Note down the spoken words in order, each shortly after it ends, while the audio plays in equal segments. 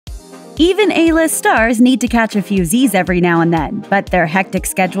Even A-list stars need to catch a few Z's every now and then, but their hectic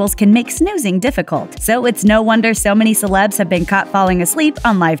schedules can make snoozing difficult. So it's no wonder so many celebs have been caught falling asleep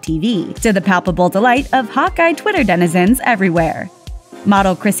on live TV, to the palpable delight of hawk-eyed Twitter denizens everywhere.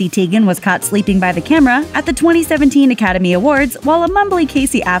 Model Chrissy Teigen was caught sleeping by the camera at the 2017 Academy Awards while a mumbly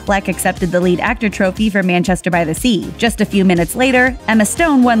Casey Affleck accepted the lead actor trophy for Manchester by the Sea. Just a few minutes later, Emma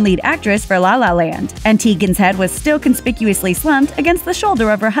Stone won lead actress for La La Land, and Teigen's head was still conspicuously slumped against the shoulder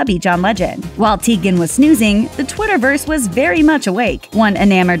of her hubby John Legend. While Teigen was snoozing, the Twitterverse was very much awake. One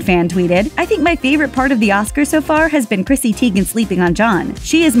enamored fan tweeted, "I think my favorite part of the Oscars so far has been Chrissy Teigen sleeping on John.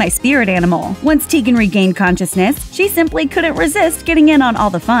 She is my spirit animal." Once Teigen regained consciousness, she simply couldn't resist getting in on all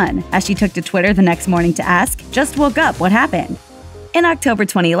the fun, as she took to Twitter the next morning to ask, "Just woke up, what happened?" In October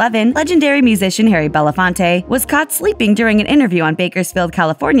 2011, legendary musician Harry Belafonte was caught sleeping during an interview on Bakersfield,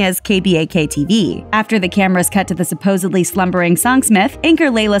 California's KBAK-TV. After the cameras cut to the supposedly slumbering songsmith, anchor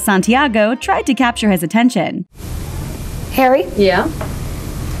Layla Santiago tried to capture his attention. Harry? Yeah?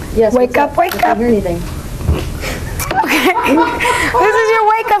 Yes. Wake up, wake up. I can't hear anything. Okay. This is your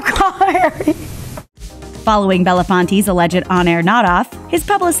wake-up call, Harry. Following Belafonte's alleged on-air nod-off, his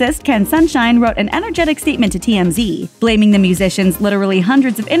publicist Ken Sunshine wrote an energetic statement to TMZ, blaming the musician's literally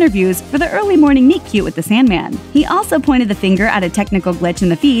hundreds of interviews for the early morning meet-cute with the Sandman. He also pointed the finger at a technical glitch in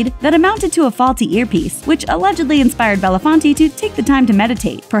the feed that amounted to a faulty earpiece, which allegedly inspired Belafonte to take the time to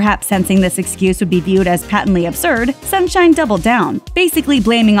meditate. Perhaps sensing this excuse would be viewed as patently absurd, Sunshine doubled down, basically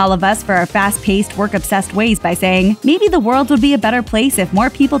blaming all of us for our fast-paced, work-obsessed ways by saying, "Maybe the world would be a better place if more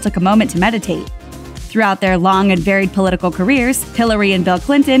people took a moment to meditate." Throughout their long and varied political careers, Hillary and Bill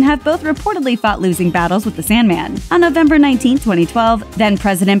Clinton have both reportedly fought losing battles with the Sandman. On November 19, 2012,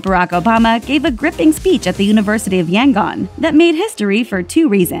 then-President Barack Obama gave a gripping speech at the University of Yangon that made history for two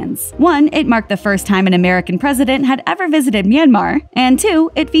reasons. One, it marked the first time an American president had ever visited Myanmar, and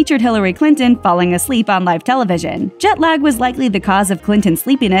two, it featured Hillary Clinton falling asleep on live television. Jet lag was likely the cause of Clinton's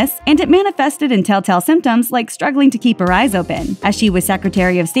sleepiness, and it manifested in telltale symptoms like struggling to keep her eyes open. As she was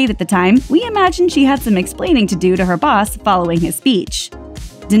Secretary of State at the time, we imagine she had some explaining to do to her boss following his speech.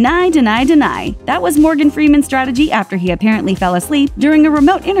 Deny, deny, deny. That was Morgan Freeman's strategy after he apparently fell asleep during a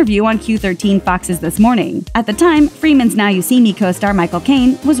remote interview on Q13 Fox's This Morning. At the time, Freeman's Now You See Me co-star Michael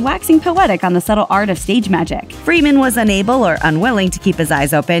Caine was waxing poetic on the subtle art of stage magic. Freeman was unable or unwilling to keep his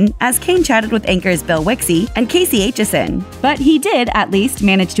eyes open as Caine chatted with anchors Bill Wixie and Casey Aitchison. But he did, at least,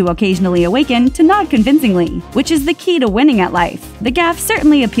 manage to occasionally awaken to nod convincingly, which is the key to winning at life. The gaffe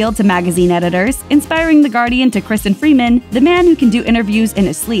certainly appealed to magazine editors, inspiring The Guardian to christen Freeman the man who can do interviews in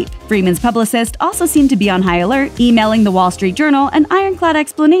his sleep. Freeman's publicist also seemed to be on high alert, emailing the Wall Street Journal an ironclad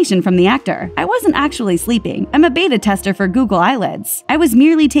explanation from the actor. "I wasn't actually sleeping. I'm a beta tester for Google Eyelids. I was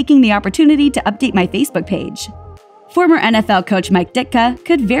merely taking the opportunity to update my Facebook page." Former NFL coach Mike Ditka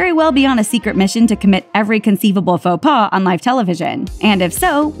could very well be on a secret mission to commit every conceivable faux pas on live television. And if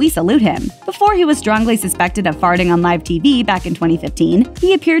so, we salute him. Before he was strongly suspected of farting on live TV back in 2015,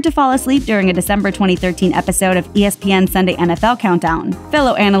 he appeared to fall asleep during a December 2013 episode of ESPN's Sunday NFL Countdown.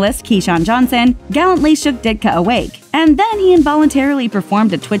 Fellow analyst Keyshawn Johnson gallantly shook Ditka awake, and then he involuntarily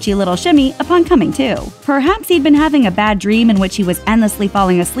performed a twitchy little shimmy upon coming to. Perhaps he'd been having a bad dream in which he was endlessly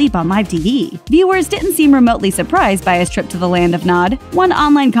falling asleep on live TV. Viewers didn't seem remotely surprised by his trip to the land of Nod. One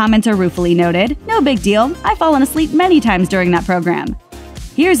online commenter ruefully noted, "No big deal, I've fallen asleep many times during that program."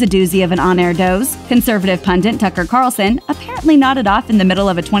 Here's a doozy of an on-air doze. Conservative pundit Tucker Carlson apparently nodded off in the middle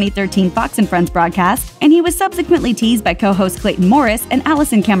of a 2013 Fox & Friends broadcast, and he was subsequently teased by co-hosts Clayton Morris and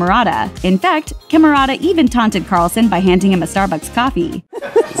Allison Camerata. In fact, Camerata even taunted Carlson by handing him a Starbucks coffee.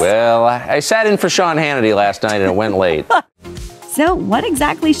 Well, I sat in for Sean Hannity last night and it went late. So what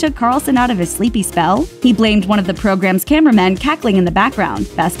exactly shook Carlson out of his sleepy spell? He blamed one of the program's cameramen cackling in the background.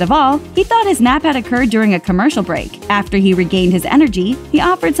 Best of all, he thought his nap had occurred during a commercial break. After he regained his energy, he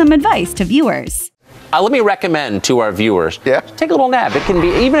offered some advice to viewers. Let me recommend to our viewers, take a little nap. It can be,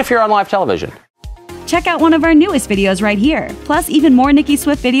 even if you're on live television. Check out one of our newest videos right here. Plus, even more Nicki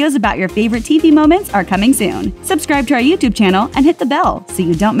Swift videos about your favorite TV moments are coming soon. Subscribe to our YouTube channel and hit the bell so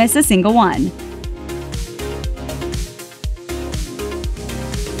you don't miss a single one.